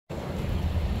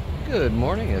Good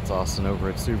morning, it's Austin over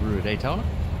at Subaru Daytona.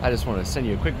 I just wanted to send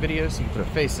you a quick video so you can put a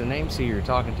face and name, see who you're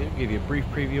talking to, give you a brief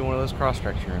preview of one of those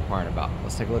Crosstreks you're inquiring about.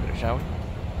 Let's take a look at it, shall we?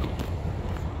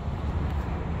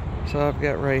 So I've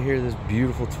got right here this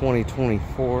beautiful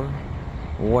 2024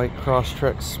 white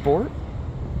Crosstrek Sport.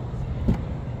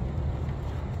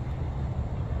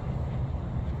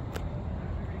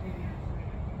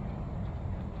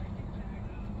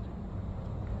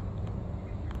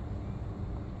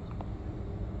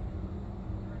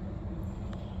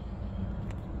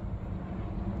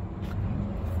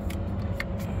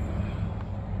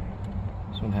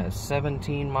 This one has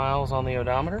 17 miles on the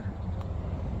odometer.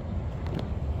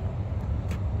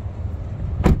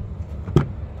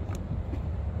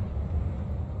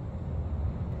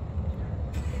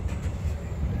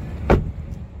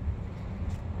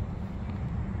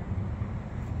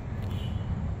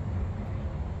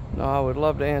 Now, I would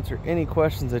love to answer any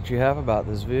questions that you have about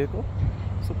this vehicle,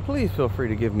 so please feel free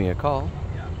to give me a call.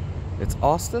 It's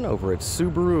Austin over at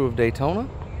Subaru of Daytona.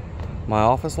 My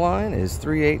office line is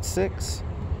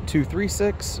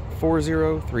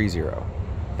 386-236-4030.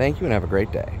 Thank you and have a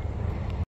great day.